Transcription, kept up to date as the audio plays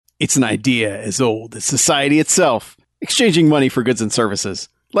It's an idea as old as society itself, exchanging money for goods and services,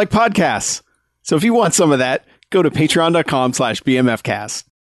 like podcasts. So if you want some of that, go to patreon.com/bmfcast.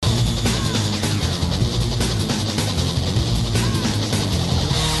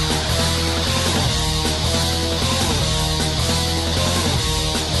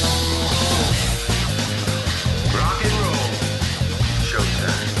 Rock and roll.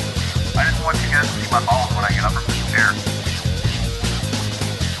 Showtime. I just want you guys to see my balls when I get up from this chair.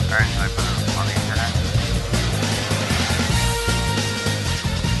 Alright, so I put it on the internet.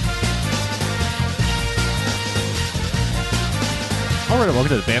 All right, welcome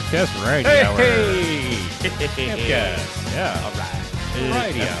to the Bamfcast Variety Hour. Hey! Bamfcast. Yeah. All right.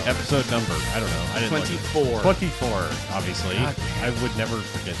 Variety Hour. Episode number. I don't know. I didn't look it. 24. 24, obviously. God. I would never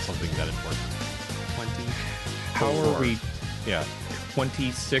forget something that important. 20. How are we Yeah.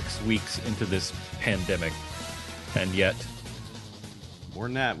 26 weeks into this pandemic, and yet More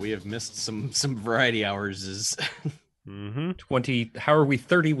than that, we have missed some variety hours. Is Mm-hmm. how are we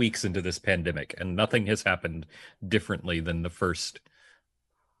 30 weeks into this pandemic, and nothing has happened differently than the first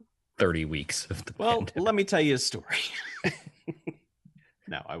 30 weeks of the well, pandemic. let me tell you a story.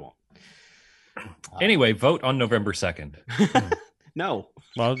 No, I won't. Anyway, vote on November 2nd. No,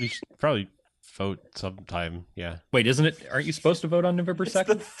 Well, you should probably vote sometime. Yeah. Wait, isn't it? Aren't you supposed to vote on November it's 2nd?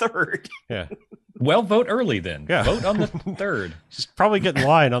 the third. Yeah. Well, vote early then. Yeah. Vote on the 3rd. Just probably get in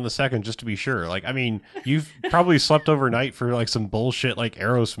line on the 2nd just to be sure. Like, I mean, you've probably slept overnight for like some bullshit like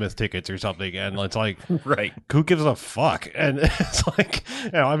Aerosmith tickets or something. And it's like, Right. who gives a fuck? And it's like,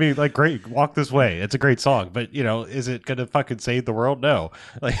 you know, I mean, like, great, Walk This Way. It's a great song, but you know, is it gonna fucking save the world? No,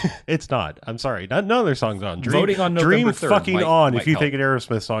 like, it's not. I'm sorry, none of their songs on. Voting on November Dream 3rd fucking might- on might if you help. think an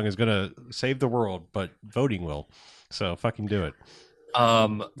Aerosmith song is gonna save the world, but voting will. So fucking do it.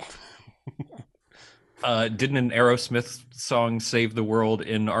 Didn't an Aerosmith song save the world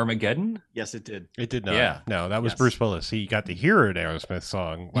in Armageddon? Yes, it did. It did not. Yeah. No, that was Yes. Bruce Willis. He got to hear an Aerosmith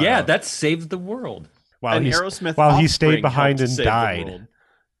song. Yeah, that saved the world. while And he's, Aerosmith while he stayed Offspring behind helped and save the died. world.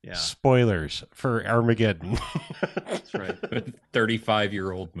 Yeah, Spoilers for Armageddon. that's right.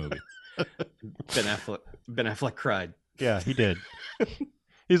 35-year-old movie. Ben Affleck cried. Yeah, he did.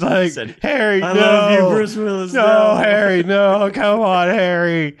 He's like, Said, Harry, I no. love you, Bruce Willis. No, Harry, no. Come on,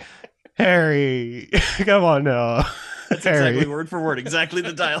 Harry. Harry. Come on, no. That's Harry. exactly word for word, exactly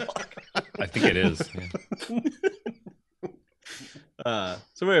the dialogue. I think it is. Yeah.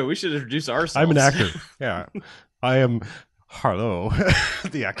 So wait, we should introduce ourselves. I'm an actor. Yeah. I am Harlow,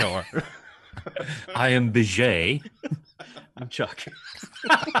 the actor. I am Bijay. I'm Chuck.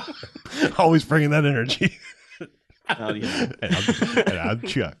 Always bringing that energy. Oh, yeah. and I'm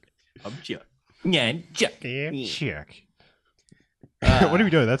Chuck. I'm Chuck. Yeah, Chuck. Yeah, Chuck. What are we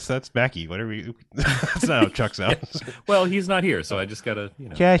doing? That's Mackie. What are we? That's not how Chuck sounds. Well, he's not here, so I just gotta,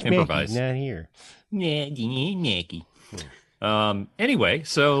 Josh improvise. Mackey's not here. Anyway,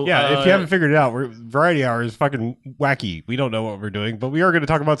 so Yeah, if you haven't figured it out, Variety Hour is fucking wacky. We don't know what we're doing, but we are going to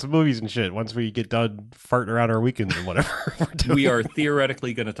talk about some movies and shit once we get done farting around our weekends and whatever we're doing. we are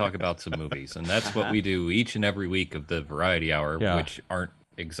theoretically going to talk about some movies, and that's what we do each and every week of the Variety Hour, Yeah. which aren't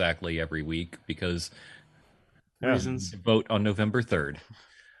exactly every week because Yeah. Reasons. vote on November 3rd.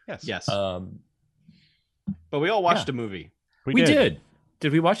 Yes. Yes. Uh, But we all watched a movie. We did.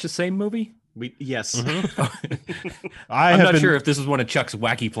 Did we watch the same movie? Yes. I I'm have not been, sure if this is one of Chuck's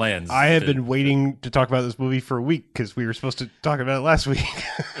wacky plans. I have to- been waiting to talk about this movie for a week because we were supposed to talk about it last week.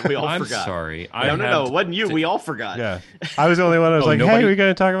 We all I'm forgot. sorry. No, it wasn't you. We all forgot. Yeah. I was the only one that was Oh, like, nobody- hey, we're going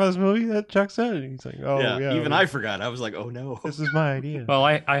to talk about this movie that Chuck said. And he's like, oh, yeah. Even I forgot. I was like, oh no. This is my idea. Well,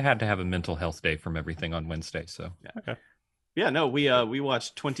 I had to have a mental health day from everything on Wednesday, so Yeah, no, we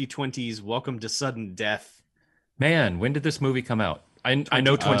watched 2020's Welcome to Sudden Death. man, when did this movie come out? I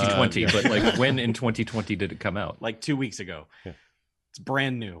know 2020, yeah. but like when in 2020 did it come out? Like 2 weeks ago. Yeah. It's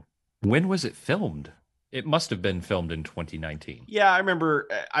brand new. When was it filmed? It must have been filmed in 2019. Yeah, I remember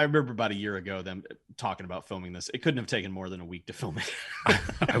about a year ago them talking about filming this. It couldn't have taken more than a week to film it.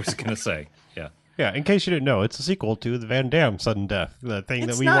 I was gonna say, yeah. Yeah, in case you didn't know, it's a sequel to the Van Damme Sudden Death, the thing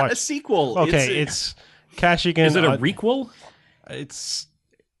It's that we not watched. a sequel. Okay, it's cashing in. Is it a on- requel?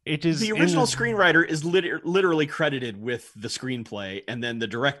 It is the in original screenwriter is literally credited with the screenplay, and then the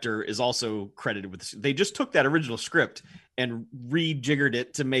director is also credited with they just took that original script and rejiggered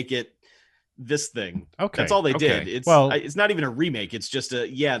it to make it this thing. Okay, That's all they okay. did. Well- It's not even a remake. It's just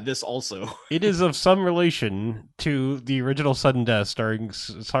this also. It is of some relation to the original Sudden Death starring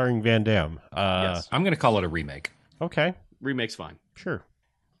Van Damme. Yes. I'm gonna call it a remake. Okay, Remake's fine. sure.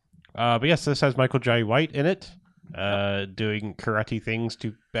 But yes, this has Michael Jai White in it, doing karate things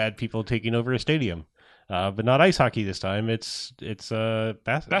to bad people taking over a stadium. but not ice hockey this time. It's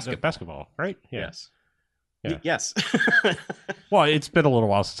basketball, right? Yeah. Yes. Yeah. Yes. Well, it's been a little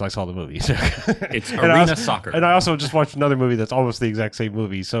while since I saw the movie. So. It's And arena soccer. And I also just watched another movie that's almost the exact same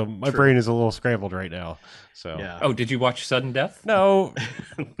movie, so my True. brain is a little scrambled right now. So Yeah. Oh, did you watch Sudden Death? no,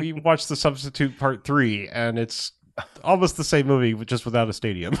 we watched The Substitute Part 3, and it's almost the same movie, but just without a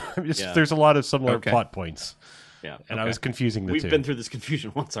stadium. Yeah. There's a lot of similar Okay. plot points, Yeah. and I Okay. was confusing the We've two. been through this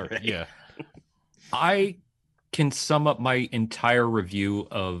confusion once already. Yeah. I can sum up my entire review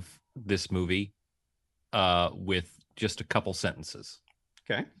of this movie with just a couple sentences.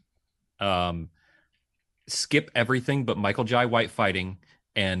 Okay. Skip everything but Michael Jai White fighting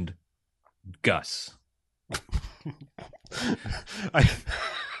and Gus. I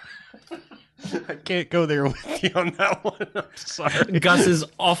can't go there with you on that one. I'm sorry. Gus is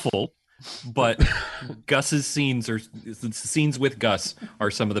awful, but Gus's scenes the scenes with Gus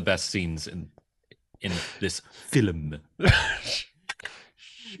are some of the best scenes in this film.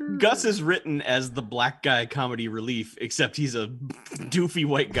 Gus is written as the black guy comedy relief, except he's a doofy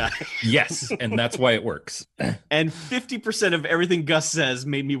white guy. Yes, and that's why it works. And 50% of everything Gus says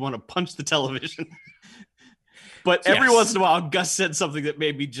made me want to punch the television. But every Yes. once in a while, Gus said something that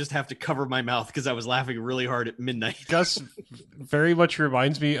made me just have to cover my mouth because I was laughing really hard at midnight. Gus very much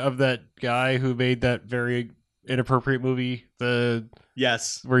reminds me of that guy who made that very inappropriate movie,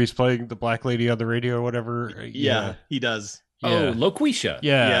 Yes. where he's playing the black lady on the radio or whatever. Yeah, he does. Oh, Loquisha.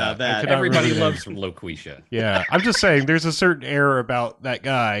 Yeah, I that. could not Everybody remember loves Loquisha. Yeah, I'm just saying there's a certain air about that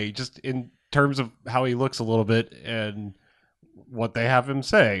guy, just in terms of how he looks a little bit and what they have him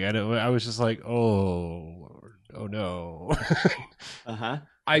say. And I was just like, oh no. Uh-huh.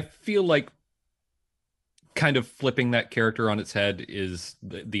 I feel like kind of flipping that character on its head is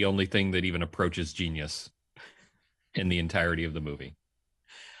the only thing that even approaches genius in the entirety of the movie.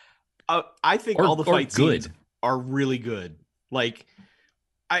 I think Or- all the or fight good. scenes are really good. Like,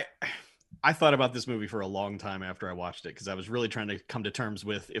 I thought about this movie for a long time after I watched it because I was really trying to come to terms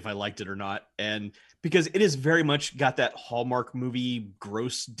with if I liked it or not. And because it is very much got that Hallmark movie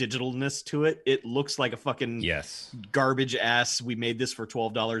gross digitalness to it. It looks like a fucking Yes. garbage ass we made this for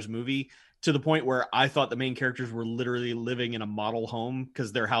 $12 movie, to the point where I thought the main characters were literally living in a model home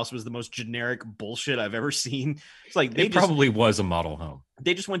because their house was the most generic bullshit I've ever seen. It's like It probably was a model home.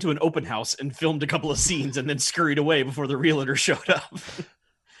 they just went to an open house and filmed a couple of scenes and then scurried away before the realtor showed up.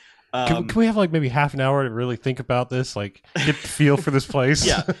 Can we have like maybe half an hour to really think about this, like get the feel for this place?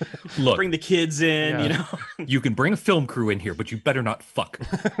 Yeah. Look, Bring the kids in, Yeah. you know. you can bring a film crew in here, but you better not fuck.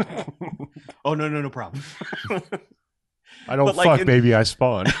 Oh no problem. I don't But, like, fuck, in- baby, I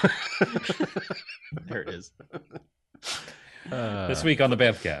spawn. There it is. This week on the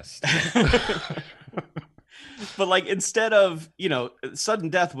Bamcast. But like, instead of, sudden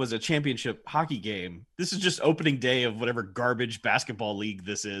death was a championship hockey game, this is just opening day of whatever garbage basketball league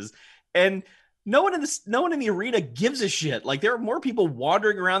this is, and no one in the arena gives a shit. Like, there are more people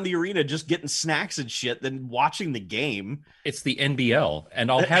wandering around the arena just getting snacks and shit than watching the game. It's the NBL, and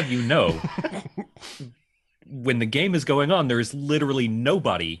I'll have you know, when the game is going on, there is literally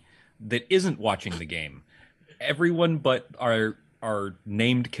nobody that isn't watching the game. Everyone but our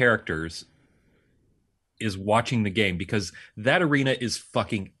named characters is watching the game because that arena is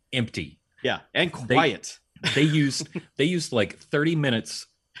fucking empty. Yeah, and quiet. They used like 30 minutes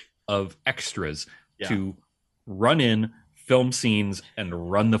of extras Yeah. to run in, film scenes,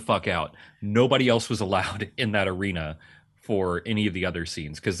 and run the fuck out. Nobody else was allowed in that arena for any of the other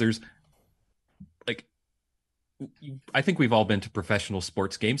scenes because there's like, I think we've all been to professional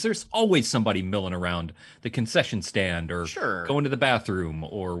sports games. There's always somebody milling around the concession stand or Sure. going to the bathroom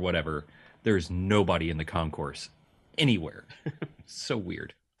or whatever. There's nobody in the concourse anywhere. So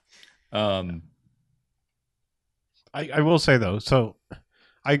weird. I will say though, so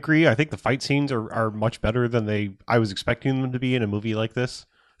I agree. I think the fight scenes are much better than I was expecting them to be in a movie like this,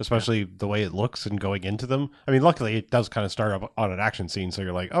 especially the way it looks and going into them. I mean, luckily it does kind of start up on an action scene, so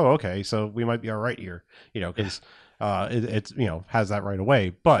you're like, oh, okay, so we might be all right here, because it's has that right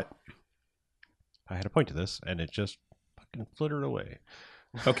away. But I had a point to this, and it just fucking flittered away.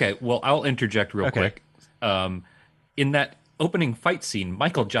 Okay, well, I'll interject real Okay. quick. In that opening fight scene,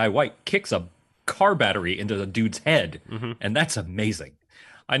 Michael Jai White kicks a car battery into the dude's head, and that's amazing.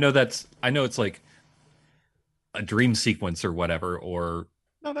 I know it's like a dream sequence or whatever, or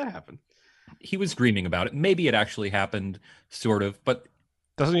No, that happened. he was dreaming about it. Maybe it actually happened, sort of, but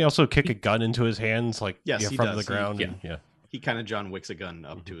Doesn't he also kick a gun into his hands, like Yes, he from does. the ground? He- and- yeah. He kind of John Wicks a gun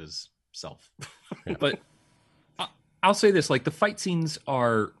up to his self. but I'll say this: like the fight scenes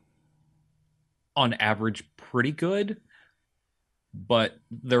are, on average, pretty good, but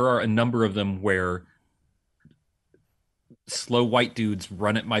there are a number of them where slow white dudes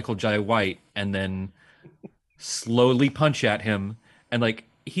run at Michael Jai White and then slowly punch at him, and like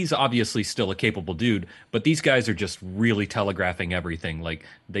he's obviously still a capable dude, but these guys are just really telegraphing everything. Like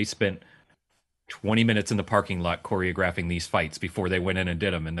they spent 20 minutes in the parking lot choreographing these fights before they went in and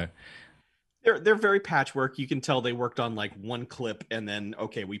did them, and They're very patchwork. You can tell they worked on like one clip and then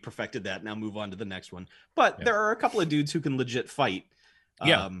okay, we perfected that. Now move on to the next one. But there are a couple of dudes who can legit fight.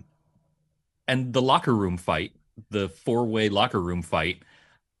 Yeah. And the locker room fight, the 4-way locker room fight.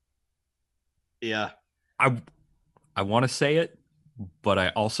 Yeah. I want to say it, but I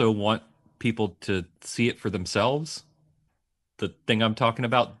also want people to see it for themselves. The thing I'm talking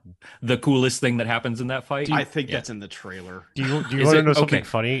about, the coolest thing that happens in that fight. I think that's in the trailer. Do you Is want to it? know something Okay.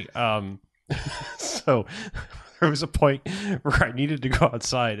 funny? So there was a point where I needed to go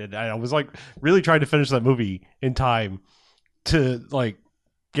outside, and I was like really trying to finish that movie in time to like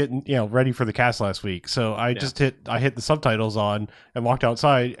get ready for the cast last week. So I just hit the subtitles on and walked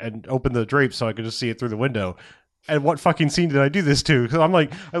outside and opened the drapes so I could just see it through the window. And what fucking scene did I do this to? Because I'm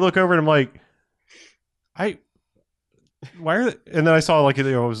like, I look over and I'm like, why are and then I saw like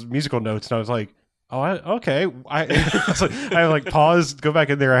it was musical notes and I was like, okay. I was like, I like paused, go back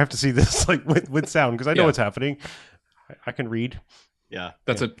in there. I have to see this like with sound because I know what's happening. I can read. Yeah.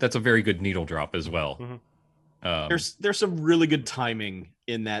 That's a very good needle drop as well. There's some really good timing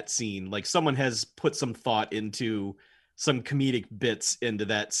in that scene. Like someone has put some thought into some comedic bits into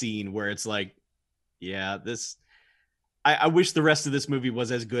that scene where it's like, yeah, this. I wish the rest of this movie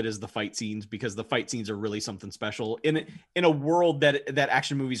was as good as the fight scenes because the fight scenes are really something special. In a world that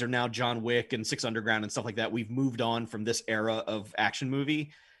action movies are now John Wick and Six Underground and stuff like that, we've moved on from this era of action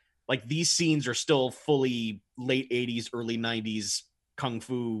movie. Like these scenes are still fully late 80s, early 90s kung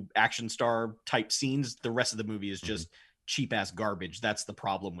fu action star type scenes. The rest of the movie is just cheap ass garbage. That's the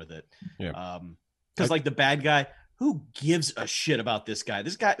problem with it. Yeah. Because like the bad guy, who gives a shit about this guy?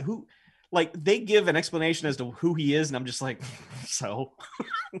 This guy who. Like they give an explanation as to who he is, and I'm just like, so.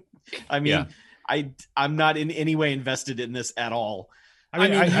 I mean, I'm not in any way invested in this at all. I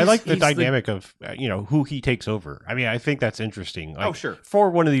mean, I like the dynamic of who he takes over. I mean, I think that's interesting. Like, sure. For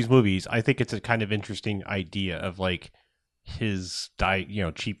one of these movies, I think it's a kind of interesting idea of like his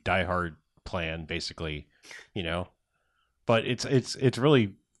cheap Die Hard plan, basically. But it's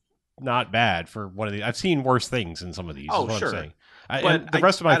really not bad for one of these. I've seen worse things in some of these. Oh, is what sure. I'm saying. And the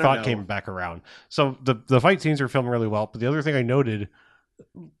rest of my thought came back around. So the fight scenes are filmed really well. But the other thing I noted,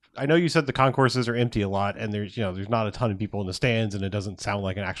 I know you said the concourses are empty a lot, and there's not a ton of people in the stands, and it doesn't sound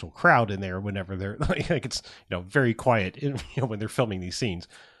like an actual crowd in there whenever they're like it's very quiet when they're filming these scenes.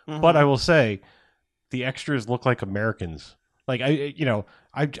 Mm-hmm. But I will say, the extras look like Americans. Like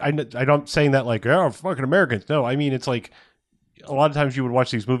I'm not saying that like fucking Americans. No, I mean it's like. A lot of times you would watch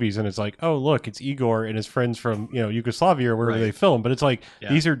these movies and it's like, oh, look, it's Igor and his friends from, Yugoslavia or wherever they film. But it's like,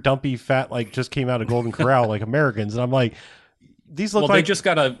 these are dumpy, fat, like just came out of Golden Corral, like Americans. And I'm like, these look like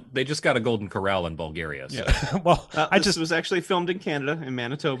they just got a Golden Corral in Bulgaria. So. Yeah. Well, this was actually filmed in Canada, in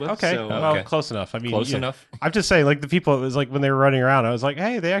Manitoba. Okay. So, Well, close enough. I mean, Close enough. I'm just saying, like the people, it was like when they were running around, I was like,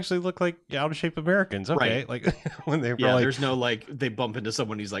 hey, they actually look like out of shape Americans. Okay. Right. Like when they were yeah, like, there's no like they bump into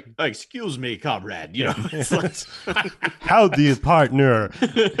someone. He's like, excuse me, comrade. It's like, howdy, partner.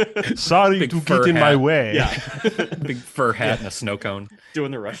 Sorry Big to fur get in my hat. way. yeah, Big fur hat and a snow cone.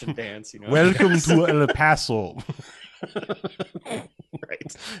 doing the Russian dance. Welcome to El Paso.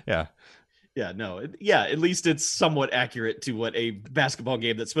 Right. Yeah. Yeah, no. Yeah, at least it's somewhat accurate to what a basketball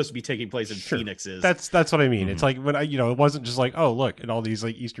game that's supposed to be taking place in Phoenix is. That's what I mean. It's like when it wasn't just like, oh, look, and all these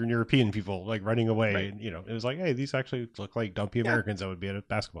like Eastern European people like running away. Right. And, it was like, hey, these actually look like dumpy Americans that would be at a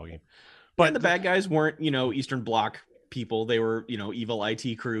basketball game. But and the bad guys weren't, Eastern Bloc people. They were, evil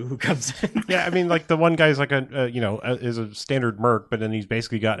IT crew who comes in. Yeah, I mean, like the one guy's like is a standard merc, but then he's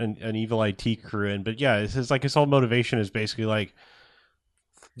basically got an evil IT crew in. But yeah, it's like his whole motivation is basically like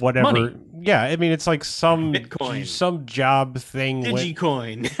whatever. Money. Yeah, I mean, it's like some Bitcoin. some job thing.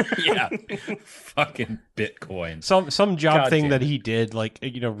 Digicoin. Yeah, fucking Bitcoin. Some job God thing damn that it. he did, like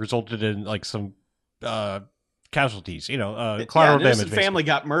resulted in like some casualties. Collateral yeah, damage. this family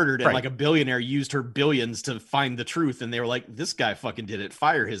got murdered, and Right. like a billionaire used her billions to find the truth, and they were like, "This guy fucking did it.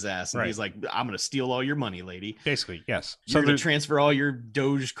 Fire his ass." And Right. he's like, "I'm gonna steal all your money, lady. Basically, yes. You're gonna there's- transfer all your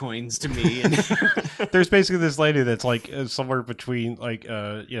Doge coins to me." And there's basically this lady that's like somewhere between like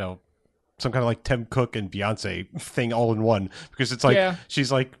some kind of like Tim Cook and Beyonce thing all in one, because it's like Yeah.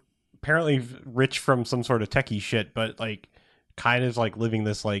 she's like apparently rich from some sort of techie shit, but like kind of like living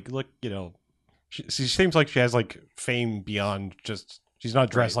this like look she seems like she has like fame beyond just she's not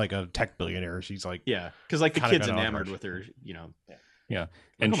dressed like a tech billionaire. She's like yeah, because like the Kinda kid's got an enamored entourage. with her. Yeah,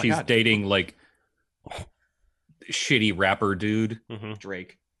 and oh my she's God. dating like shitty rapper dude. Mhm.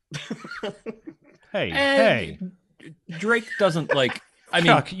 Drake. Hey, And Drake doesn't like. I mean,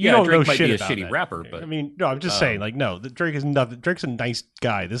 Chuck, you yeah, don't Drake know might shit be a about shitty that. rapper, but I mean, no, I'm just saying, like, no, Drake is nothing. Drake's a nice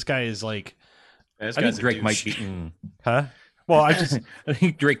guy. This guy is like, This I think guy's a Drake might douche. be. huh? Well, I just, I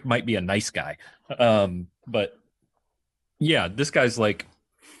think Drake might be a nice guy. But yeah, this guy's like,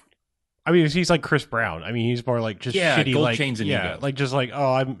 I mean, he's like Chris Brown. I mean, he's more like just Yeah, shitty, gold like, chains and yeah, ego. like just like,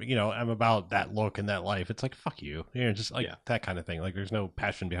 oh, I'm about that look and that life. It's like, fuck you, just like Yeah. that kind of thing. Like, there's no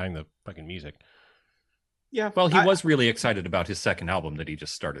passion behind the fucking music. Yeah. well, he I- was really excited about his second album that he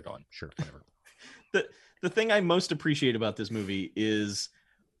just started on. Sure, whatever. the thing I most appreciate about this movie is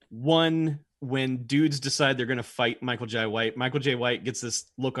one, when dudes decide they're going to fight Michael J. White gets this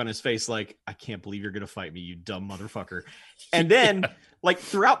look on his face like, I can't believe you're going to fight me, you dumb motherfucker. And then, like,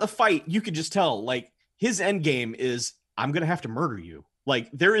 throughout the fight, you could just tell, like, his end game is, I'm going to have to murder you. Like,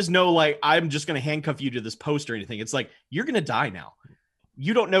 there is no, like, I'm just going to handcuff you to this post or anything. It's like, you're going to die now.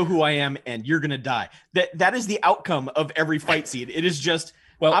 You don't know who I am, and you're going to die. That is the outcome of every fight scene. It is just,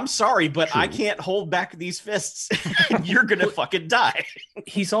 Well, I'm sorry, but I true. can't hold back these fists. You're gonna fucking die.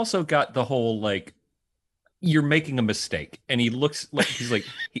 he's also got the whole like, you're making a mistake, and he looks like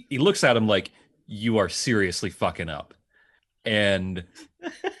he looks at him like, you are seriously fucking up, and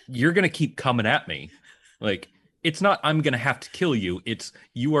you're gonna keep coming at me. Like, it's not I'm gonna have to kill you. It's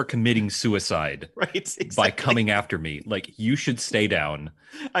you are committing suicide Right? Exactly. by coming after me. Like, you should stay down.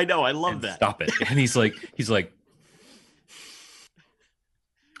 I know. I love And that. stop it. And he's like,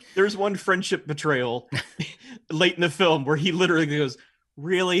 There's one friendship betrayal late in the film where he literally goes,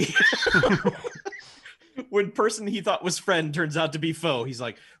 "Really?" When person he thought was friend turns out to be foe, he's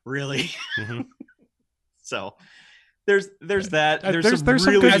like, "Really?" Mhm. So there's that. There's There's some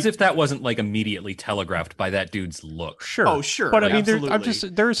some really good- as if that wasn't like immediately telegraphed by that dude's look. Sure. Oh, sure. But I like, mean, I'm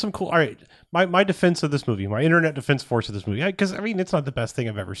absolutely. there is some cool. All right, my defense of this movie, my internet defense force of this movie, because I mean, it's not the best thing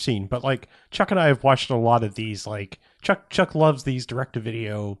I've ever seen, but like Chuck and I have watched a lot of these. Like Chuck loves these direct to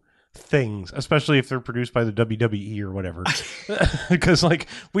video things, especially if they're produced by the WWE or whatever, because like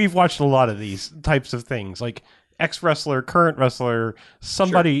we've watched a lot of these types of things, like. Ex-wrestler, current wrestler,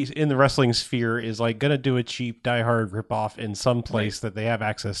 somebody in the wrestling sphere is like gonna do a cheap Die Hard ripoff in some place that they have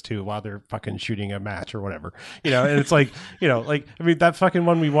access to while they're fucking shooting a match or whatever, and it's like, like I mean that fucking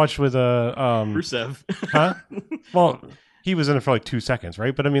one we watched with Rusev. huh? Well, he was in it for like 2 seconds,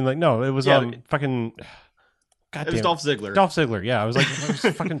 right? But I mean, like, no, it was Yeah, fucking. It Goddamn, was Dolph Ziggler. Dolph Ziggler. Yeah, I was like, it was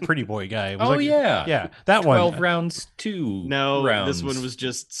a fucking pretty boy guy. It was Oh like, yeah, yeah, that 12 one. rounds, 2 No, rounds. this one was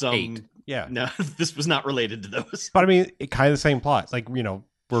just some. 8. Yeah, No, this was not related to those. but I mean, it kind of the same plot. Like, we're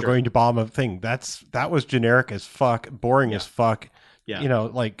Sure. going to bomb a thing. That was generic as fuck, boring Yeah. as fuck. Yeah.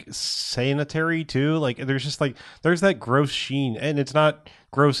 Like sanitary too. Like, there's just like there's that gross sheen, and it's not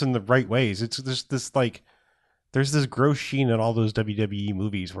gross in the right ways. It's just this like there's this gross sheen in all those WWE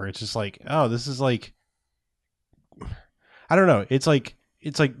movies where it's just like, oh, this is like, I don't know. It's like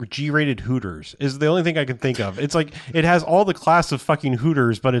G-rated Hooters is the only thing I can think of. It's like it has all the class of fucking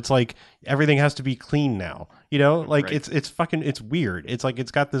Hooters, but it's like everything has to be clean now. Like Right. it's fucking it's weird. It's like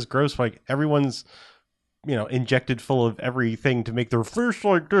it's got this gross like everyone's injected full of everything to make their fish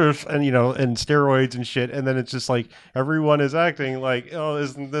like this, and and steroids and shit, and then it's just like everyone is acting like, oh,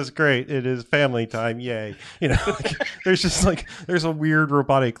 isn't this great? It is family time, yay! Like, there's just like there's a weird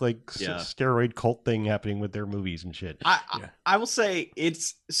robotic like Yeah. steroid cult thing happening with their movies and shit. I, I will say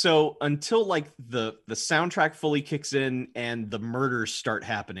it's so until like the soundtrack fully kicks in and the murders start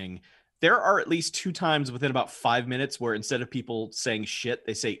happening, there are at least 2 times within about 5 minutes where instead of people saying shit,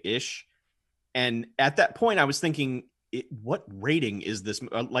 they say ish. And at that point, I was thinking, what rating is this?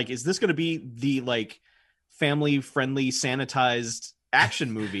 Like, is this going to be the like family friendly sanitized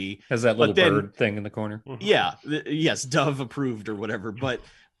action movie? Has that But little then- bird thing in the corner. Yeah, yes, Dove approved or whatever. But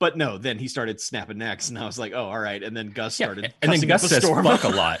no, then he started snapping necks, and I was like, oh, all right. And then Gus started, and then cussing Gus up a says storm. fuck a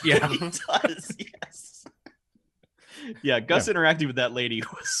lot. Yeah. He does, yes. Yeah, Gus interacting with that lady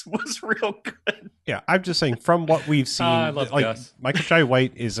was real good. Yeah, I'm just saying from what we've seen, I love like Gus. Michael Jai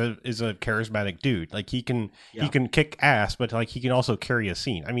White is a charismatic dude. Like he can kick ass, but like he can also carry a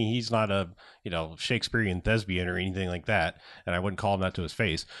scene. I mean, he's not a Shakespearean thespian or anything like that, and I wouldn't call him that to his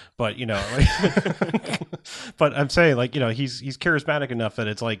face. But but I'm saying like he's charismatic enough that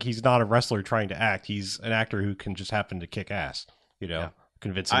it's like he's not a wrestler trying to act. He's an actor who can just happen to kick ass.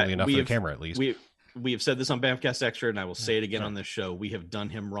 Convincingly enough for the camera at least. We have said this on Bamfcast Extra, and I will say it again on this show. We have done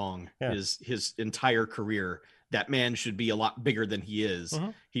him wrong. Yeah. His entire career. That man should be a lot bigger than he is.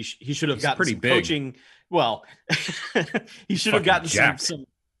 Mhm. He should have He's gotten pretty some big. coaching. Well, he should have Fucking gotten jacked.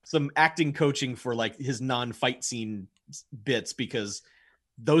 some acting coaching for like his non-fight scene bits, because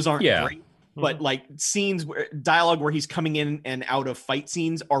those aren't Yeah. great. but like scenes where dialogue where he's coming in and out of fight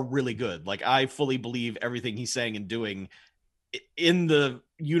scenes are really good. Like I fully believe everything he's saying and doing in the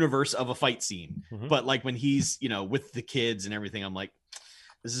universe of a fight scene. Mhm. But like when he's, with the kids and everything, I'm like,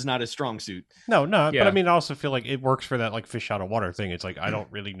 this is not his strong suit. No, but Yeah. I mean, I also feel like it works for that like fish out of water thing. It's like I don't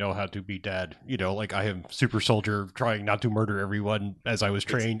really know how to be dad. Like I am super soldier trying not to murder everyone as I was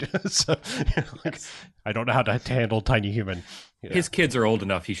trained. So like, I don't know how to handle tiny human. His kids are old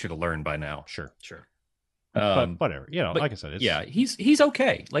enough; he should have learned by now. Sure, Sure. but whatever. but Like I said, it's, Yeah, he's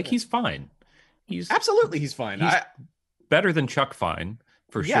okay. Like he's fine. He's Absolutely. He's fine. He's better than Chuck Fine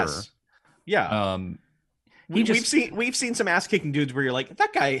for yes. Yeah. sure. We've seen some ass kicking dudes where you're like,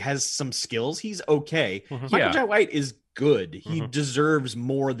 that guy has some skills. He's okay. Mhm. Michael Yeah. Jai White is good. He Mhm. deserves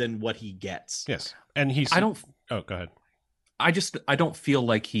more than what he gets. yes, and he's. I don't. Oh, go ahead. I don't feel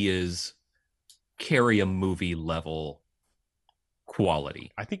like he is carry a movie level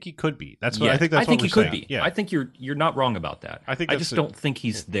quality. I think he could be. That's what Yet. I think. That's I think what he we're could saying. be. Yeah, I think you're not wrong about that. I think I that's just it. don't think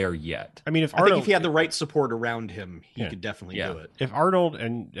he's there yet. I mean, if I think Arnold, if he had the right support around him, he Yeah. could definitely Yeah. do it. if Arnold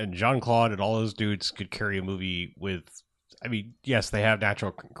and Jean Claude and all those dudes could carry a movie with, I mean, yes, they have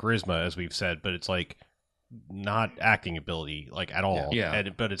natural charisma as we've said, but it's like not acting ability like at all. Yeah.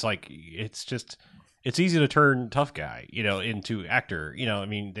 But it's like it's easy to turn tough guy, into actor. I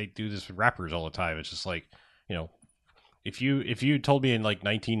mean, they do this with rappers all the time. It's just like, if you told me in like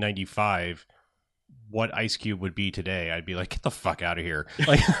 1995 what Ice Cube would be today, I'd be like, get the fuck out of here.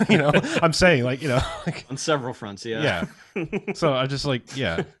 Like, I'm saying like, like, On several fronts, yeah. so I'm just like,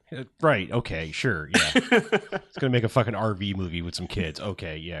 yeah, right. Okay, sure. Yeah. It's going to make a fucking RV movie with some kids.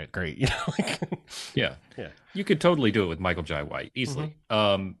 Okay. Yeah. Great. Like, Yeah. Yeah. You could totally do it with Michael Jai White easily.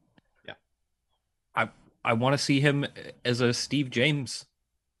 Yeah. I want to see him as a Steve James,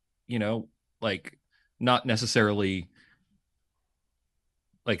 like not necessarily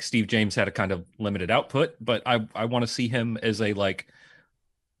like Steve James had a kind of limited output, but I want to see him as a like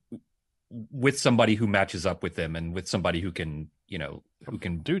with somebody who matches up with him and with somebody who can,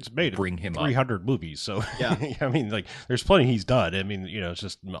 dude's made bring him up. 300 movies. So, Yeah. I mean, like, there's plenty he's done. I mean, it's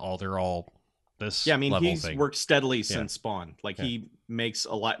just they're all this Yeah, I mean, level he's thing. worked steadily since Spawn. Like Yeah. he makes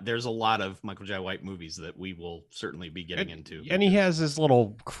a lot. There's a lot of Michael Jai White movies that we will certainly be getting into. And he has his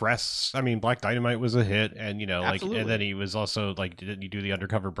little crests. I mean, Black Dynamite was a hit, and like, Absolutely. and then he was also like, didn't he do the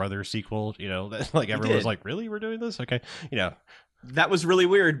Undercover Brother sequel? That like everyone was did. like, really, we're doing this? Okay, That was really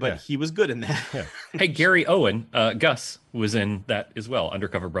weird, but Yeah. he was good in that. Yeah. Hey, Gary Owen, Gus was in that as well,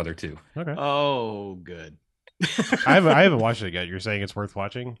 Undercover Brother 2. okay. Oh, good. I haven't watched it yet. You're saying it's worth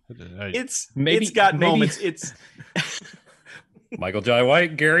watching? It's Maybe- it's got maybe- moments. It's Michael Jai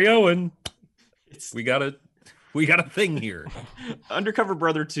White, Gary Owen. it's We got a thing here. Undercover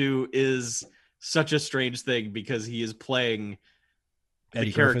Brother 2 is such a strange thing because he is playing the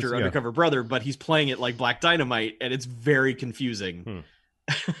Eddie character Griffiths, yeah. Undercover Brother, but he's playing it like Black Dynamite, and it's very confusing.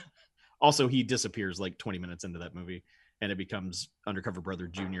 Also, he disappears like 20 minutes into that movie, and it becomes Undercover Brother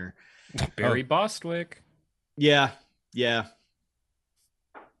Jr. Barry Bostwick. Yeah.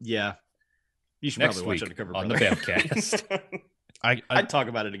 You should Next probably watch week Undercover on Brother. the Bamcast. I'd talk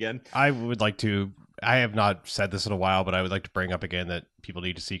about it again. I would like to. I have not said this in a while, but I would like to bring up again that people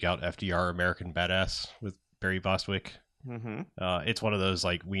need to seek out FDR American Badass with Barry Bostwick. Mm-hmm. It's one of those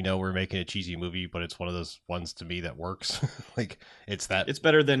like we know we're making a cheesy movie, but it's one of those ones to me that works. Like it's that. It's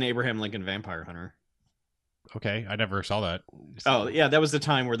better than Abraham Lincoln Vampire Hunter. Okay, I never saw that. Oh, yeah, that was the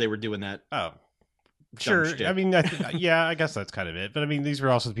time where they were doing that. Oh, sure. shtick. I mean, yeah, I guess that's kind of it. But I mean, these were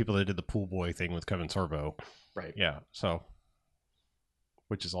also the people that did the Pool Boy thing with Kevin Sorbo. Right. Yeah, so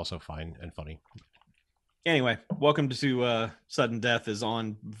which is also fine and funny. Anyway, welcome to Sudden Death is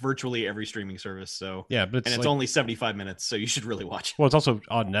on virtually every streaming service. So Yeah, but and it's like, only 75 minutes, so you should really watch it. well, it's also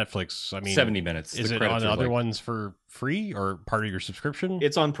on Netflix. I mean, 70 minutes. Is The it credits on are other like- ones for free or part of your subscription?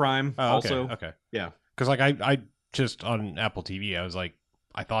 It's on Prime Oh, okay, also. okay. Yeah. Because like I just on Apple TV, I was like,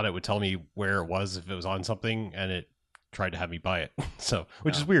 I thought it would tell me where it was if it was on something, and it tried to have me buy it. So,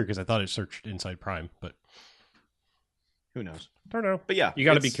 which is Oh. weird because I thought it searched inside Prime, but Who knows? don't know. But yeah, You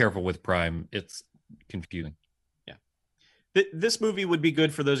got to be it's- careful with Prime. It's confusing. This movie would be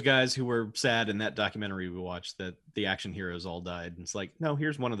good for those guys who were sad in that documentary we watched that the action heroes all died. And it's like, no,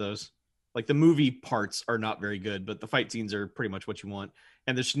 here's one of those. Like the movie parts are not very good, but the fight scenes are pretty much what you want.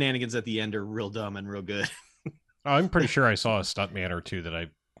 And the shenanigans at the end are real dumb and real good. I'm pretty sure I saw a stuntman or two that I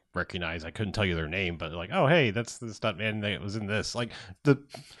recognize. I couldn't tell you their name, but like, oh hey, that's the stuntman that was in this. Like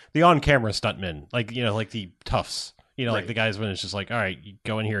the on camera stuntmen, like like the toughs. Like Right. the guys when it's just like, all right, you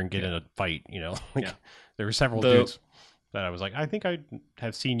go in here and get in a fight. Like Yeah. there were several The- dudes that I was like, I think I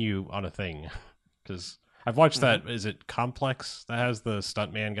have seen you on a thing because I've watched that. Is it Complex that has the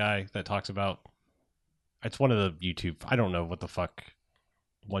stuntman guy that talks about? It's one of the YouTube. I don't know what the fuck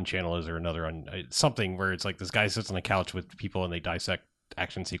one channel is or another on something where it's like this guy sits on a couch with people and they dissect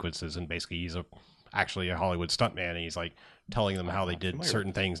action sequences, and basically he's actually a Hollywood stuntman, and he's like telling them how they did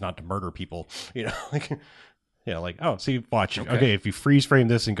certain things not to murder people. You know, like yeah, like oh, see, watch. Okay, if you freeze frame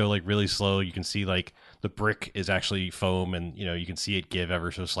this and go like really slow, you can see like the brick is actually foam, and you know you can see it give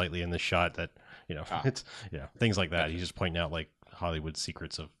ever so slightly in the shot that. You know, it's things like that. He's just pointing out like Hollywood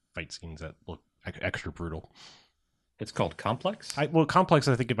secrets of fight scenes that look extra brutal. It's called Complex. Complex.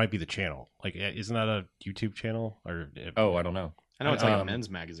 I think it might be the channel. Like, isn't that a YouTube channel? Or I don't know. I know it's like a men's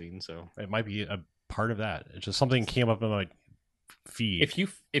magazine, so it might be a part of that. It's just something came up in my feed.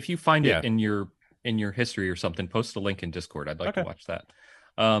 If you find it in your history or something, post a link in Discord. I'd like to watch that.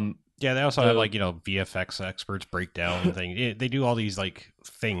 Yeah, they also have like VFX experts break down things. They do all these like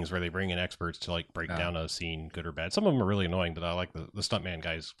things where they bring in experts to like break down a scene, good or bad. Some of them are really annoying, but I like the stuntman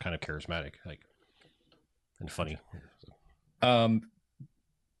guy's kind of charismatic, like and funny.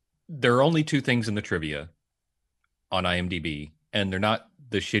 There are only 2 things in the trivia on IMDb, and they're not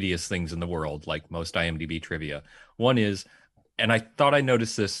the shittiest things in the world, like most IMDb trivia. One is, and I thought I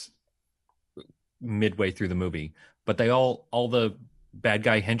noticed this midway through the movie, but they all the bad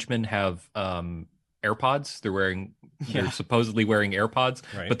guy henchmen have AirPods. They're supposedly wearing AirPods,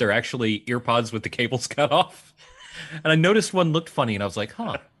 but they're actually earpods with the cables cut off. And I noticed one looked funny, and I was like,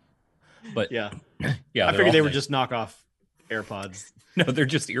 huh. But yeah, I figured they were just knockoff AirPods. No, they're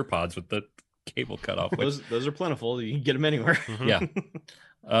just earpods with the cable cut off. Those are plentiful. You can get them anywhere. Yeah.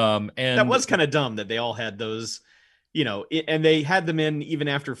 And that was kind of dumb that they all had those. You know, and they had them in even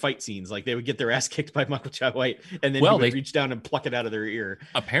after fight scenes. Like they would get their ass kicked by Michael Jai White, and then he would reach down and pluck it out of their ear.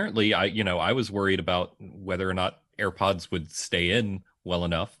 Apparently, I was worried about whether or not AirPods would stay in well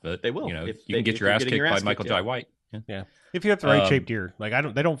enough. But they will. You know, you can get your ass kicked by Michael Jai White. Yeah, if you have the right shaped ear. Like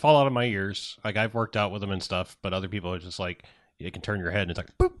they don't fall out of my ears. Like I've worked out with them and stuff, but other people are just like. You can turn your head and it's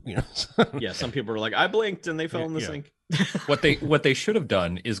like boop, you know. Yeah, some people are like, I blinked and they fell in the sink. What they should have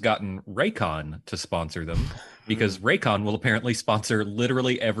done is gotten Raycon to sponsor them, because Raycon will apparently sponsor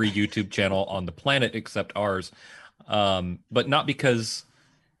literally every YouTube channel on the planet except ours. But not because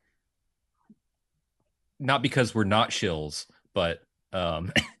we're not shills, but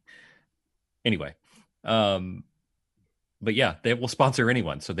anyway. But yeah, they will sponsor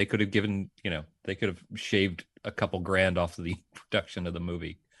anyone. So they could have given, they could have shaved a couple grand off of the production of the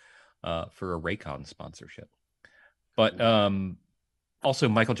movie for a Raycon sponsorship. But also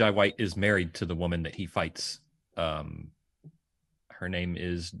Michael Jai White is married to the woman that he fights. Her name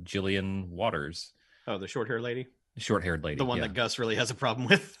is Jillian Waters. Oh, the short-haired lady? The short-haired lady. The one that Gus really has a problem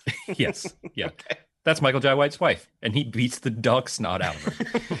with? Yes. Yeah. Okay. That's Michael Jai White's wife. And he beats the dog snot out of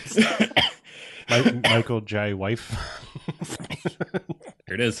her. Michael Jai wife.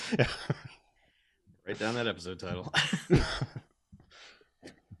 Here it is. Yeah. Write down that episode title.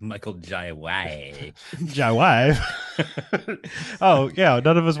 Michael Jai White. Jai wife. Oh yeah,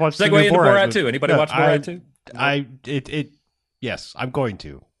 none of us watched. Segue into Borat 2. Anybody watch Borat 2? Yes, I'm going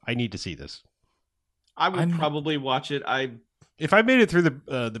to. I need to see this. I would probably watch it. If I made it through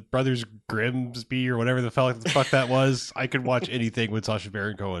the Brothers Grimsby or whatever the fuck that was, I could watch anything with Sacha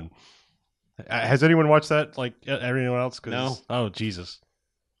Baron Cohen. Has anyone watched that? Like anyone else? No. Oh Jesus.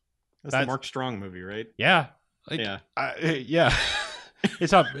 That's the Mark Strong movie, right? Yeah. Yeah. Yeah.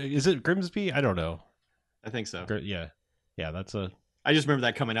 It's not. Is it Grimsby? I don't know. I think so. Yeah. Yeah. That's a. I just remember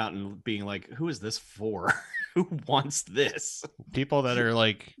that coming out and being like, "Who is this for? Who wants this?" People that are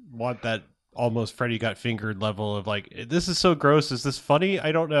like want that almost Freddy got fingered level of like, this is so gross. Is this funny?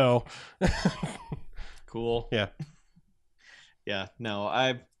 I don't know. Cool. Yeah. Yeah.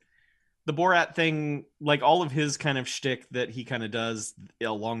 No, the Borat thing, like all of his kind of shtick that he kind of does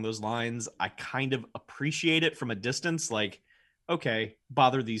along those lines, I kind of appreciate it from a distance. Like, okay,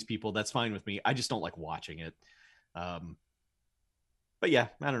 bother these people. That's fine with me. I just don't like watching it. But yeah,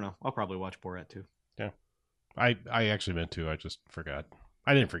 I don't know. I'll probably watch Borat too. Yeah. I actually meant to. I just forgot.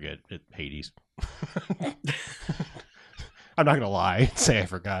 I didn't forget it. Hades. I'm not going to lie and say I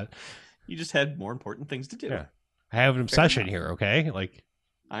forgot. You just had more important things to do. Yeah. I have an obsession here, okay? Like,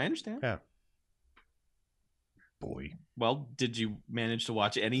 I understand. Yeah. Boy. Well, did you manage to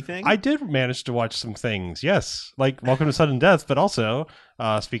watch anything? I did manage to watch some things, yes. Like Welcome to Sudden Death, but also,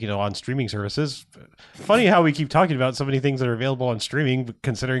 speaking of on streaming services, funny how we keep talking about so many things that are available on streaming,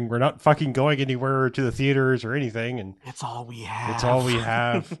 considering we're not fucking going anywhere to the theaters or anything. And it's all we have. It's all we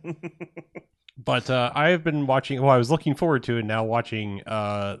have. But I have been watching, I was looking forward to and now watching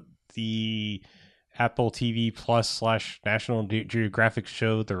the Apple TV Plus / National Geographic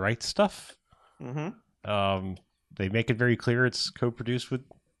show The Right Stuff. Mm-hmm. They make it very clear it's co-produced with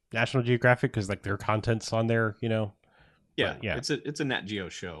National Geographic because like their content's on there, you know. Yeah, But, yeah. It's a Nat Geo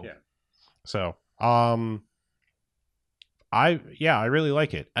show. Yeah. So, I really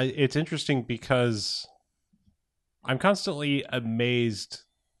like it. It's interesting because I'm constantly amazed.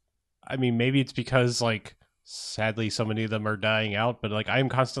 I mean, maybe it's because like sadly so many of them are dying out, but like I'm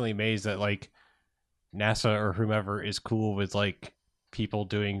constantly amazed that like NASA or whomever is cool with like people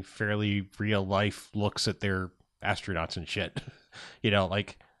doing fairly real life looks at their astronauts and shit. You know,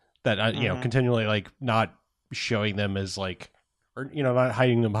 like that. You know, Mhm. continually like not showing them as like, or you know, not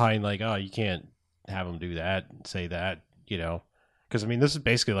hiding them behind like, oh, you can't have them do that, say that. You know, because I mean, this is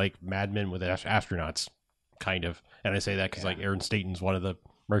basically like Mad Men with astronauts, kind of. And I say that because like Aaron Staton's one of the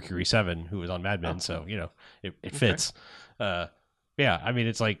Mercury 7 who was on Mad Men, so you know it fits. Yeah, I mean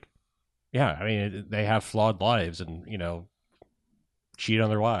it's like, yeah, I mean they have flawed lives and you know cheat on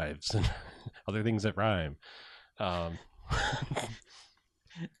their wives and other things that rhyme.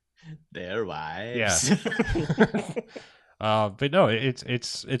 Their wives. Yeah. But no,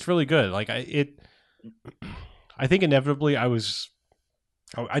 it's really good. Like I think inevitably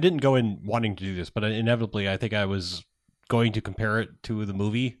I didn't go in wanting to do this, but inevitably I think I was going to compare it to the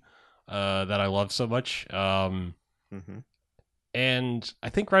movie that I love so much. Mhm. And I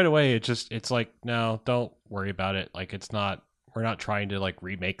think right away it's like, no, don't worry about it. Like we're not trying to like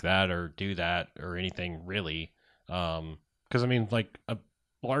remake that or do that or anything really. Because I mean, like a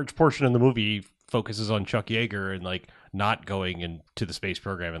large portion of the movie focuses on Chuck Yeager and like not going into the space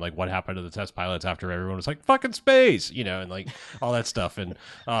program and like what happened to the test pilots after everyone was like fucking space, you know, and like all that stuff. And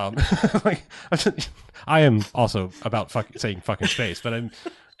like I am also about saying fucking space, but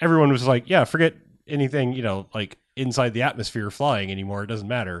everyone was like, yeah, forget anything, you know, like inside the atmosphere flying anymore. It doesn't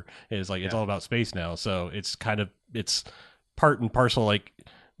matter. It's like it's all about space now. So it's part and parcel. Like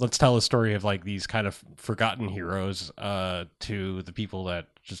let's tell a story of like these kind of forgotten heroes to the people that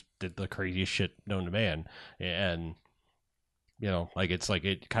just did the craziest shit known to man. And you know, like it's like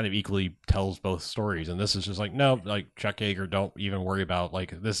it kind of equally tells both stories. And this is just like, no, like Chuck Yeager, don't even worry about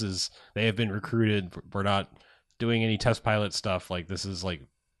like they have been recruited. We're not doing any test pilot stuff. Like this is like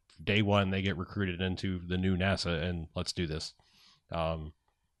day one they get recruited into the new NASA and let's do this. And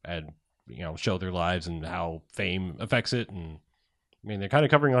you know, show their lives and how fame affects it. And I mean, they're kind of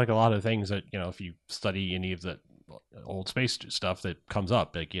covering like a lot of things that, you know, if you study any of the old space stuff that comes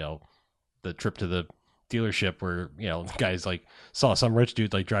up, like, you know, the trip to the dealership where, you know, the guy's like saw some rich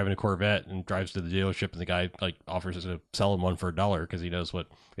dude like driving a Corvette and drives to the dealership and the guy like offers to sell him one for $1 because he knows what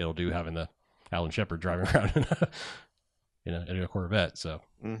it'll do having the Alan Shepard driving around in a Corvette. So,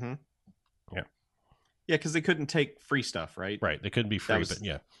 Mm-hmm. Yeah. Yeah, because they couldn't take free stuff, right? right. They couldn't be free, was- but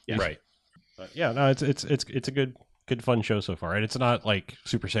yeah. Yeah. Right. But yeah, no, it's a good fun show so far, and it's not like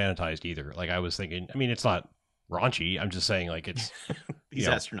super sanitized either. Like I was thinking, I mean, it's not raunchy. I'm just saying, like it's These you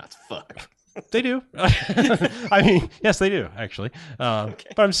know, astronauts fuck. they do. I mean, yes, they do actually.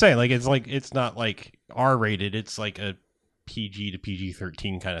 But I'm saying, like it's not like R-rated. It's like a PG to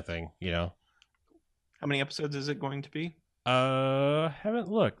PG-13 kind of thing, you know. How many episodes is it going to be? Haven't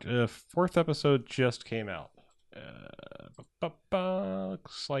looked. 4th episode just came out.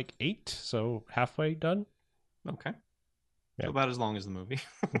 Looks like 8, so halfway done. Okay. Yeah. So about as long as the movie.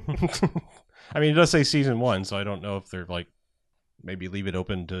 I mean, it does say season 1, so I don't know if they're like maybe leave it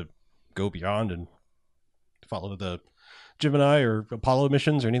open to go beyond and follow the Gemini or Apollo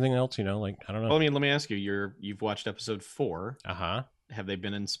missions or anything else. You know, like I don't know. Well, I mean, let me ask you: you've watched episode 4. Uh-huh. Have they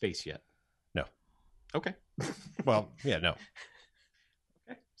been in space yet? No. Okay. Well, yeah, no.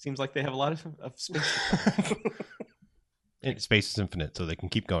 Okay. Seems like they have a lot of space. And space is infinite, so they can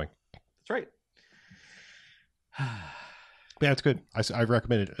keep going. That's right. Yeah, it's good. I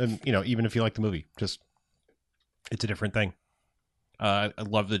recommend it. And you know, even if you like the movie, just it's a different thing. I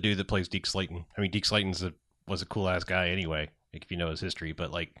love the dude that plays Deke Slayton. I mean, Deke Slayton was a cool ass guy anyway. Like if you know his history,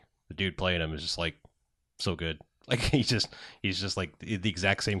 but like the dude playing him is just like so good. Like he's just like the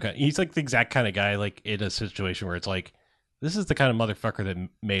exact same kind. He's like the exact kind of guy like in a situation where it's like this is the kind of motherfucker that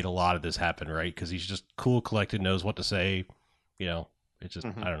made a lot of this happen, right? Because he's just cool, collected, knows what to say. You know, it's just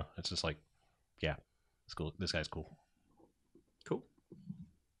I don't know. It's just like, yeah, it's cool. This guy's cool. Cool.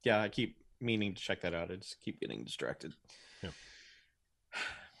 Yeah, I keep meaning to check that out. I just keep getting distracted. Yeah.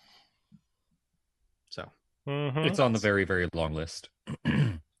 So It's on the very, very long list.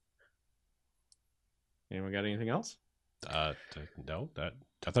 anyone got anything else? No,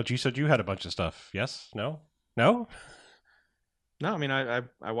 I thought you said you had a bunch of stuff. Yes? No? No? No, I mean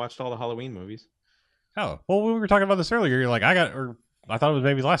I watched all the Halloween movies. Oh, well, we were talking about this earlier. You're like, I got, or I thought it was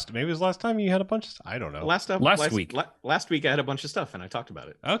maybe last time you had a bunch of I don't know. Last week I had a bunch of stuff and I talked about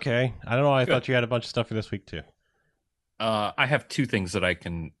it. Okay. I don't know. I Good. thought you had a bunch of stuff for this week too. I have two things that I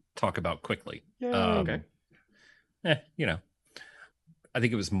can talk about quickly. Okay. You know, I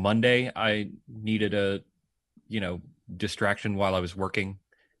think it was Monday. I needed a, distraction while I was working.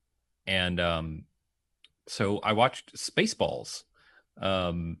 And so I watched Spaceballs.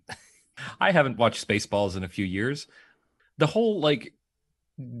 I haven't watched Spaceballs in a few years. The whole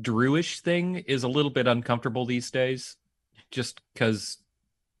Drewish thing is a little bit uncomfortable these days, just because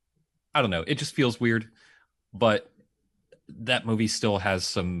I don't know. It just feels weird, but that movie still has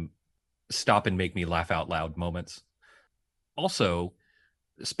some stop and make me laugh out loud moments. Also,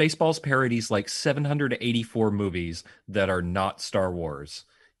 Spaceballs parodies 784 movies that are not Star Wars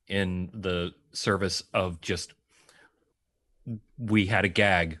in the service of just we had a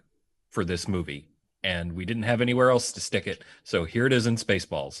gag for this movie and we didn't have anywhere else to stick it, so here it is in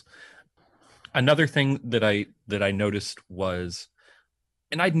Spaceballs. Another thing that I noticed was,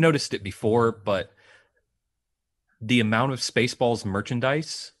 and I'd noticed it before, but the amount of Spaceballs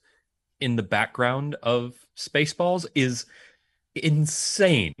merchandise in the background of Spaceballs is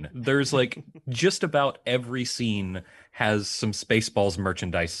insane. There's just about every scene has some Spaceballs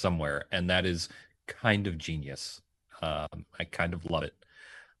merchandise somewhere, and that is kind of genius. I kind of love it.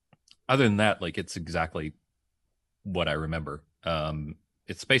 Other than that, it's exactly what I remember.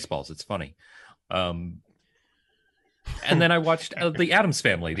 It's Spaceballs. It's funny. And then I watched the Addams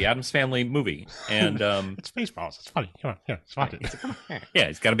Family movie, and It's Spaceballs. It's funny. Come on, yeah, it's funny. yeah,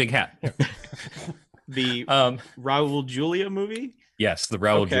 he's got a big hat. The Raul Julia movie? Yes, the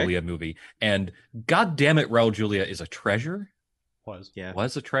Raul Okay. Julia movie, and God damn it, Raul Julia is a treasure. Yeah.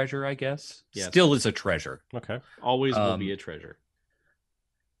 Was a treasure, I guess. Yes. Still is a treasure. Okay. Always will be a treasure.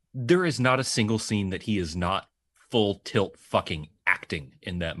 There is not a single scene that he is not full tilt fucking acting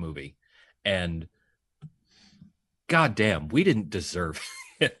in that movie. And God damn, we didn't deserve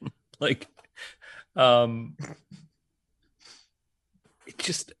it. It's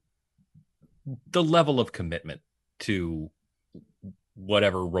just the level of commitment to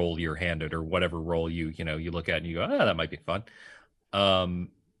whatever role you're handed or whatever role you look at and you go, that might be fun.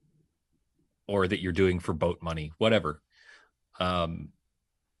 Or that you're doing for boat money, whatever.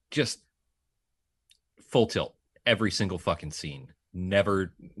 Just full tilt every single fucking scene.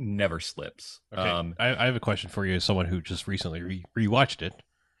 Never slips. Okay. I have a question for you as someone who just recently rewatched it.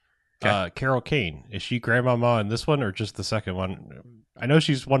 Okay. Carol Kane, is she Grandmama in this one or just the second one? I know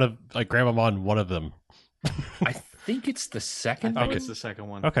she's one of Grandmama in one of them. I think it's the second I think one. it's the second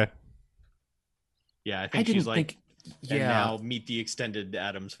one. Okay. Yeah, I I think didn't she's think. and Yeah, now meet the extended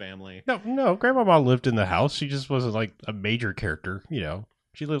Addams family. No, Grandmama lived in the house. She just wasn't a major character,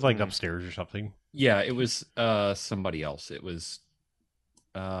 She lived Mhm. upstairs or something. yeah. It was somebody else. It was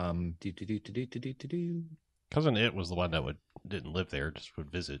do. Cousin It was the one that didn't live there, just would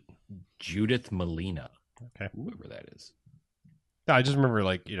visit. Judith Molina, Okay. whoever that is. No, I just remember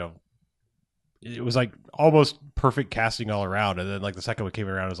it was almost perfect casting all around, and then the second one came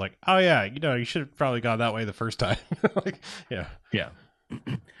around, it was oh yeah, you should have probably gone that way the first time. Yeah. Yeah,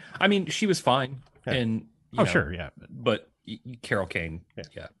 I mean, she was fine, Yeah. and Oh sure, yeah. but Carol Kane, Yeah.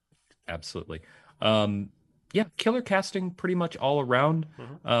 yeah, absolutely. Yeah, killer casting pretty much all around.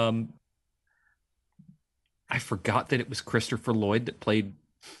 Mhm. I forgot that it was Christopher Lloyd that played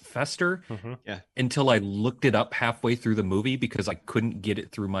Fester Mhm. until I looked it up halfway through the movie because I couldn't get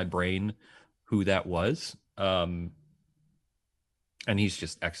it through my brain who that was. And he's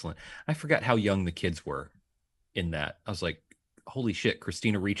just excellent. I forgot how young the kids were in that. I was like, holy shit,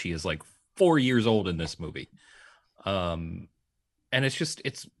 Christina Ricci is 4 years old in this movie. And it's just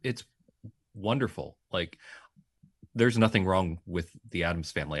it's wonderful. There's nothing wrong with the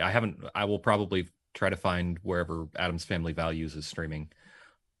Addams Family. I will probably try to find wherever Addams Family Values is streaming,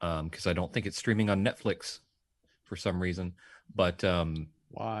 because I don't think it's streaming on Netflix for some reason. But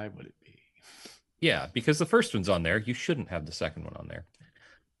Why would it be? yeah, because the first one's on there, you shouldn't have the second one on there.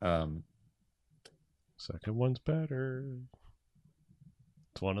 Second one's better.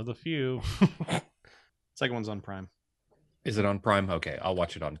 It's one of the few. Second one's on Prime. Is it on Prime? Okay, I'll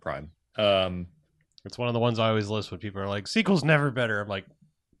watch it on Prime. It's one of the ones I always list when people are like, sequel's never better. I'm like,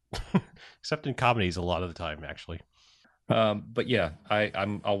 except in comedies a lot of the time, actually. But yeah,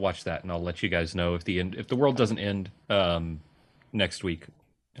 I'll watch that and I'll let you guys know if the world doesn't end next week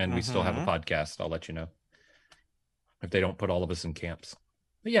and we still have a podcast. I'll let you know if they don't put all of us in camps.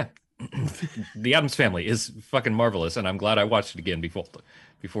 But yeah, the Addams Family is fucking marvelous, and I'm glad I watched it again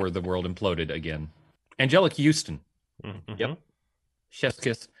before the world imploded again. Angelica Houston, Mhm. Yep. chef's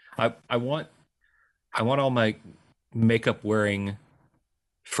kiss. I want all my makeup wearing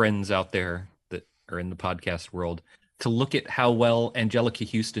friends out there that are in the podcast world to look at how well Angelica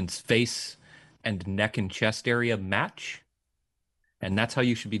Houston's face and neck and chest area match. And that's how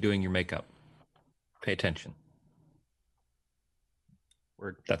you should be doing your makeup. Pay attention.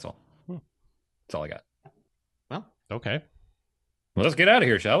 Word. That's all. That's all I got. Well, Okay. Well, let's get out of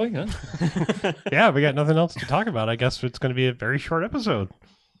here, shall we? Huh? Yeah, we got nothing else to talk about. I guess it's going to be a very short episode.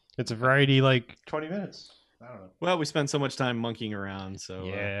 It's a variety, like 20 minutes. I don't know. well, we spend so much time monkeying around, so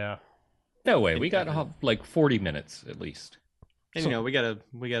Yeah. No way. We got like 40 minutes at least. and you know we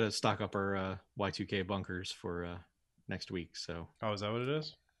gotta stock up our Y2K bunkers for next week. So Oh, is that what it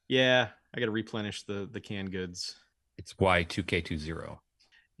is? yeah, I gotta replenish the canned goods. It's Y2K20.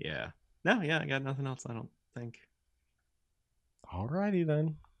 Yeah. No, yeah, I got nothing else. I don't think. Alrighty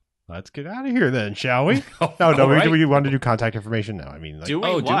then. Let's get out of here then, shall we? Oh, No, all right. we want to do contact information now. I mean, like, Do we?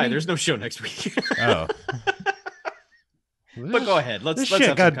 oh, do Why? we? There's no show next week. oh. But go ahead. Let's This let's shit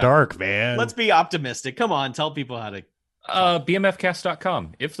have got some dark, man. Let's be optimistic. Come on, tell people how to.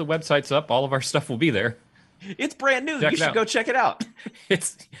 BMFcast.com. If the website's up, all of our stuff will be there. It's brand new. Check You it should out. go check it out.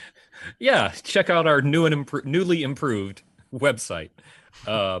 It's check out our new and newly improved website.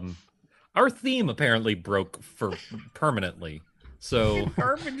 Our theme apparently broke for permanently. So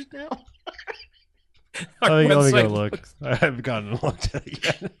Garbage now. our let me go website look. looks I haven't gotten a look at it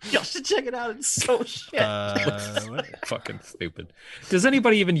yet. Y'all should check it out. It's so shit. What? fucking stupid. Does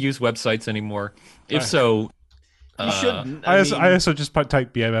anybody even use websites anymore? If so, You shouldn't. I mean- also just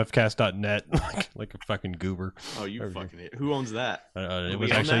type bmfcast.net like a fucking goober. Oh, you Over fucking it. Who owns that? It We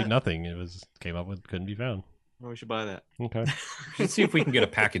was own actually that? nothing. It came up with couldn't be found. Oh, we should buy that. Okay. let's see if we can get a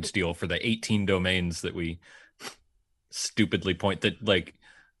package deal for the 18 domains that we stupidly point that like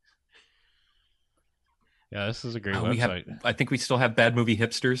Yeah, this is a great we have. website. I think we still have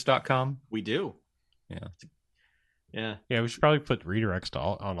badmoviehipsters.com. We do. Yeah. Yeah. Yeah, we should probably put redirects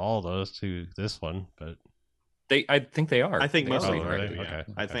on all of those to this one, but I think they are. I think They most are of them are. redirected. Okay.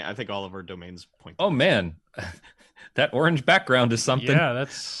 Yeah. I think all of our domains point. Oh man, that orange background is something. yeah,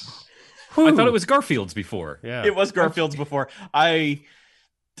 that's. I thought it was Garfield's before. Yeah, It was Garfield's before. I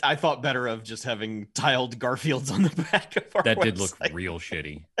thought better of just having tiled Garfields on the back of our That website. did look real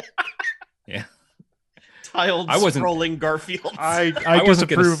shitty. Tiled I wasn't- scrolling Garfields. I wasn't gonna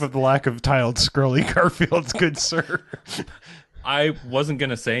disapprove of the lack of tiled scrolling Garfields, good sir. I wasn't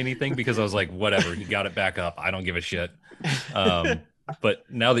gonna say anything because I was like, whatever. He got it back up. I don't give a shit. But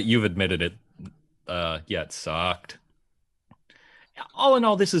now that you've admitted it, it sucked. All in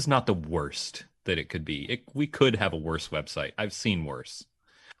all, this is not the worst that it could be. We could have a worse website. I've seen worse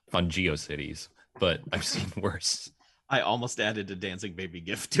on GeoCities, but I've seen worse. I almost added a dancing baby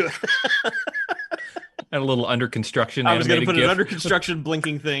gif to it. And a little under construction. I was going to animated put an GIF. under construction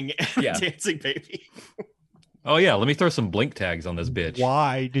blinking thing and Yeah. a dancing baby. Oh yeah, let me throw some blink tags on this bitch.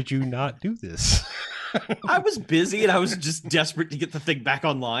 Why did you not do this? I was busy and I was just desperate to get the thing back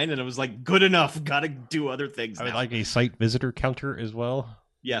online, and it was like, good enough. Got to do other things I would now. like a site visitor counter as well.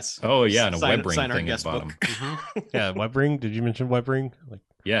 Yes. Oh yeah, and a Sign- web ring sign our thing at guest the bottom. book. Yeah, WebRing. Did you mention WebRing? Like,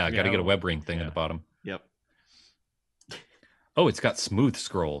 Yeah, I got to Yeah, get a web ring thing yeah. at the bottom. Yep. Oh, it's got smooth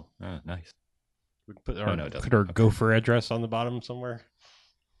scroll. Oh, nice. we put Oh, our, no, it doesn't. put our Okay. Gopher address on the bottom somewhere.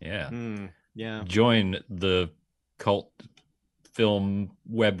 Yeah. Yeah. Join the cult film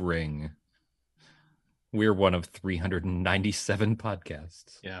web ring. We're one of 397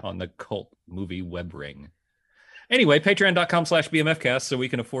 podcasts Yeah. on the cult movie web ring. Anyway, patreon.com/bmfcast so we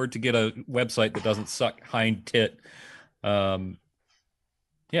can afford to get a website that doesn't suck hind tit.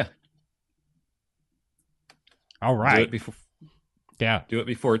 Yeah. All Do right. it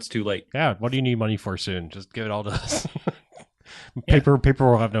before it's too late. Yeah. What do you need money for soon? Just give it all to us. Paper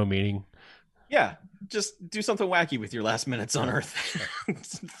will have no meaning. Yeah. Just do something wacky with your last minutes on Earth.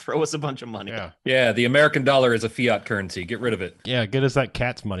 Throw us a bunch of money. Yeah. Yeah, the American dollar is a fiat currency. Get rid of it. Yeah. Get us that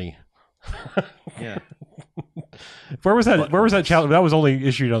cat's money. Yeah. Where was that? Where was that challenge? That was only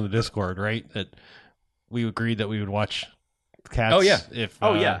issued on the Discord, right? That we agreed that we would watch cats. Oh, yeah. If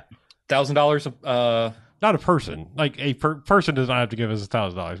Oh, yeah. $1,000. not a person. Like a person does not have to give us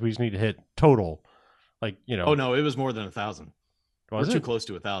 $1,000. We just need to hit total. Like Oh, no. It was more than 1,000. was We're too it? close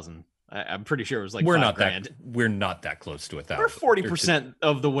to 1,000. I'm pretty sure it was like We're $5 not grand. we're not that close to 1,000. We're 40%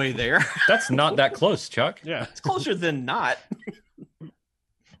 of the way there. That's not that close, Chuck. Yeah. It's closer than not.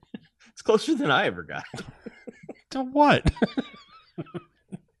 It's closer than I ever got. To what?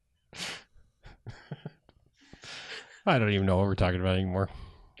 I don't even know what we're talking about anymore.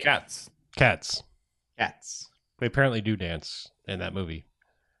 Cats. Cats. Cats. They apparently do dance in that movie.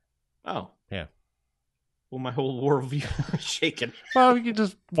 Oh. Yeah. Well, my whole worldview is shaken. Well, you can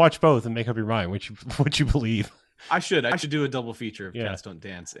just watch both and make up your mind which you believe. I should do a double feature of Yeah. Cats Don't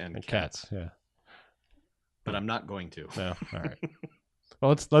Dance and And cats. Yeah. but I'm not going to. No. All right.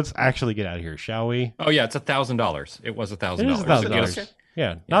 Well, let's actually get out of here, shall we? Oh yeah, it's $1,000. It was $1,000. It is $1,000. Okay.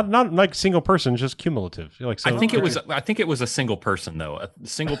 Yeah. Not like single person, just cumulative. Like so I think it was a single person though. A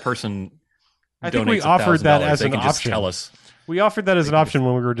single person. I think we donates offered that $1,000. as They an can just option. Tell us. We offered that as an option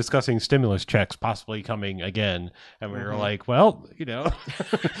when we were discussing stimulus checks possibly coming again, and we were Mhm. like, well, you know,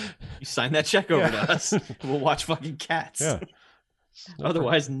 You sign that check over Yeah. to us. We'll watch fucking Cats. yeah.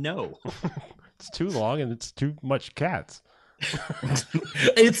 Otherwise, no. It's too long and it's too much cats.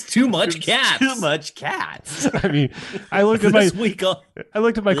 It's too much cats. Too much Cats. I mean, I looked at my This week on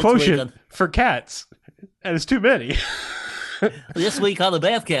my this quotient week for cats, and it's too many. the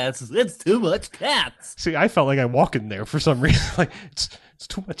Bath Cats, it's too much cats. See, I felt like I walked in there for some reason. Like it's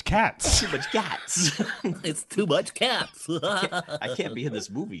too much cats. Too much Cats. It's too much cats. I can't be in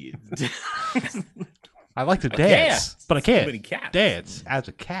this movie. I like to I dance, can't. but I Too can't many cats. dance as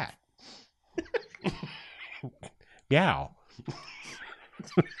a cat. Meow.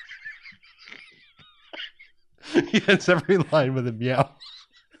 Yeah, it's every line with a meow.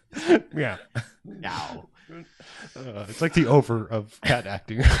 Meow. Now. It's like the over of cat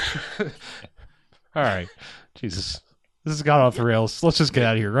acting. All right. Jesus. This has got off the rails. Let's just get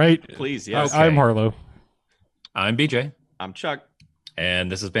out of here, right? Please, yes. Okay. I'm Harlow. I'm BJ, I'm Chuck. and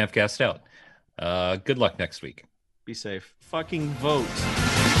this is Bamfcast Out. Good luck next week. Be safe. Fucking vote.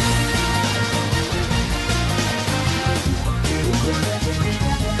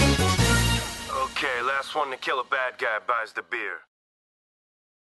 Okay, last one to kill a bad guy buys the beer.